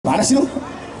Gimana sih lu?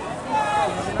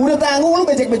 Udah tanggung lu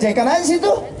becek-becekan aja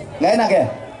situ. Nggak enak ya?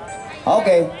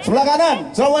 Oke, sebelah kanan.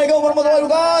 Assalamualaikum warahmatullahi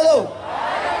wabarakatuh.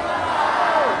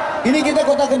 Ini kita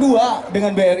kota kedua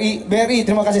dengan BRI. BRI,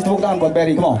 terima kasih, tepuk tangan buat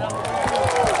BRI. Come on.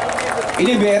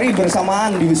 Ini BRI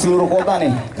bersamaan di seluruh kota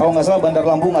nih. Kalau nggak salah Bandar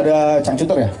Lampung ada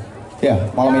Cangcuter ya? Ya,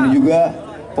 malam ini juga.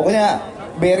 Pokoknya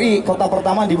BRI kota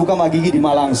pertama dibuka sama Gigi di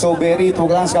Malang. So BRI,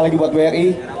 tepuk tangan sekali lagi buat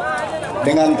BRI.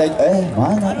 Dengan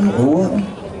mana nih?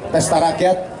 Pesta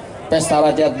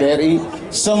Rakyat BRI.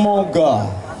 Semoga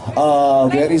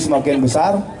BRI semakin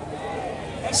besar,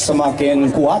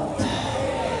 semakin kuat,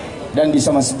 dan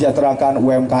bisa mensejahterakan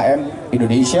UMKM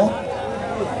Indonesia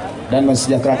dan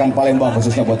mensejahterakan Palembang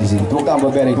khususnya buat di sini. Tepuk tangan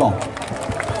buat BRI, come on.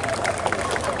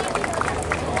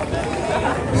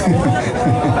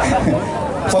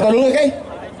 Foto dulu, oke?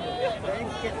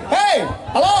 Hey,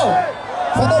 halo.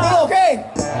 Foto dulu, oke?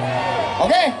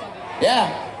 Oke? Ya.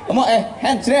 Kamu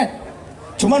hand sini.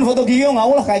 Cuman foto Gigi nggak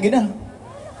lah kayak gini.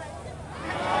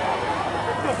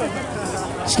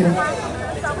 Segini.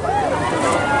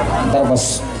 Ntar pas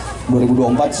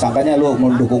 2024 sangkanya lu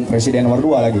mau dukung presiden nomor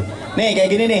 2 lagi. Nih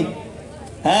kayak gini nih.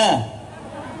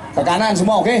 Ke kanan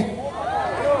semua, oke?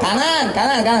 Kanan.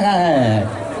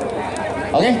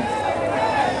 Oke?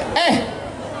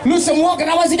 Lu semua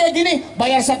kenapa sih kayak gini?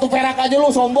 Bayar 1 perak aja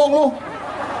lu, sombong lu.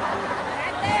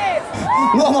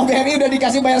 Lu sama BRI udah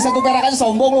dikasih bayar 1 perak aja,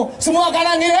 sombong lu. Semua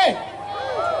kanan gini,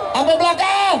 sampai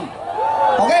belakang.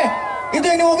 Oke? Itu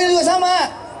yang di mobil juga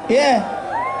sama. Iya.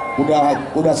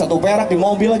 Udah 1 perak di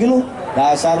mobil lagi lu.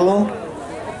 Dasar lu.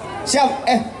 Siap.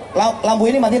 Lampu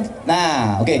ini matiin.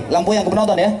 Nah, oke. Lampu yang ke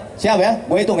penonton ya. Siap ya?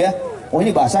 Gue hitung ya. Oh,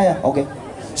 ini basah ya. Oke.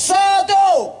 1,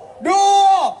 2,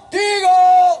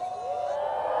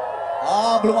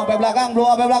 3. Belum sampai belakang. 1,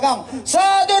 2,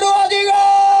 3.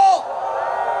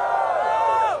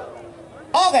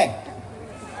 Oke.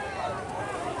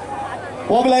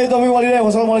 Wabillahi taufiq wal hidayah.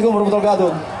 Wassalamualaikum warahmatullahi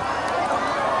wabarakatuh.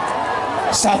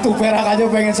 1 perak aja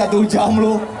pengen 1 jam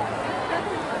lu.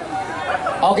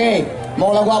 Oke,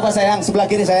 mau lagu apa sayang? Sebelah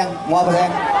kiri sayang. Mau apa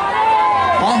sayang?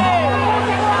 Hah?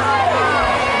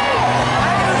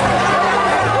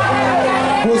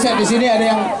 Buset, di sini ada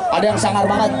yang sangar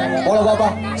banget. Mau lagu apa?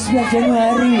 9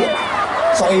 Januari.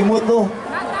 So imut tuh.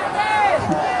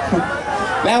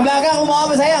 Yang belakang lu mau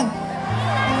apa sayang?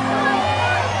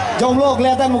 Jomblo,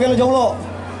 kelihatan mungkin lu jomblo.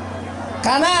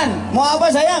 Kanan, mau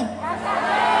apa sayang?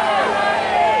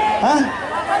 Hah?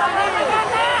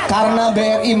 Karena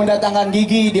BRI mendatangkan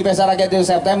Gigi di Pesta Rakyat itu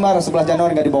September, 11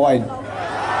 Januari nggak dibawain.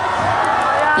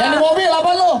 Yang di mobil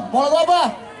apa lu? Mau lagu apa?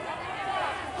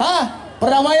 Hah?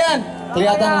 Perdamaian?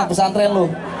 Kelihatan anak pesantren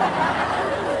lu.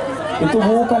 Itu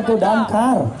bukan tuh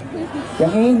damkar.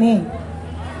 Yang ini.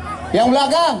 Yang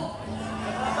belakang.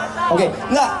 Oke,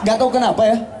 nggak tahu kenapa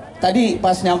ya. Tadi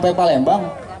pas nyampe Palembang,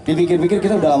 dipikir-pikir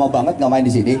kita udah lama banget nggak main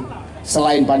di sini.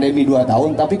 Selain pandemi 2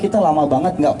 tahun, tapi kita lama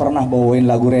banget nggak pernah bawain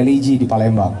lagu religi di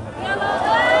Palembang.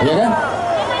 Iya kan?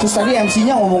 Terus tadi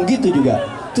MC-nya ngomong gitu juga.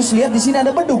 Terus lihat di sini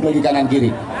ada beduk lagi kanan kiri.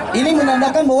 Ini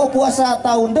menandakan bahwa puasa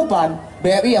tahun depan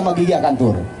BRI sama Gigi akan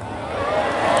turun.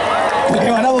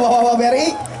 Bagaimana bapak-bapak BRI?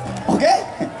 Oke?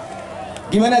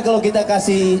 Gimana kalau kita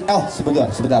kasih? Oh, sebentar.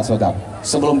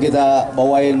 Sebelum kita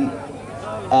bawain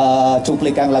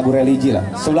cuplikan lagu religi lah.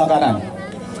 Sebelah kanan.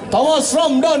 Thomas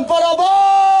Ramdan para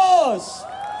bos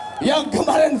yang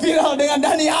kemarin viral dengan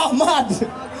Dani Ahmad.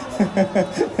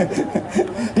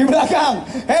 Di belakang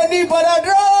Hendy pada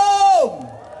drum.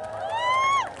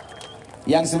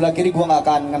 Yang sebelah kiri gua nggak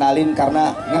akan ngenalin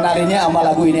karena ngenalinnya sama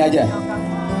lagu ini aja.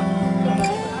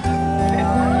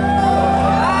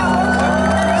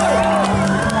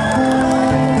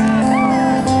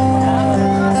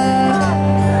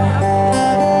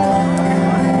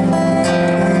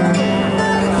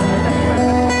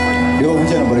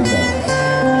 Hujan apa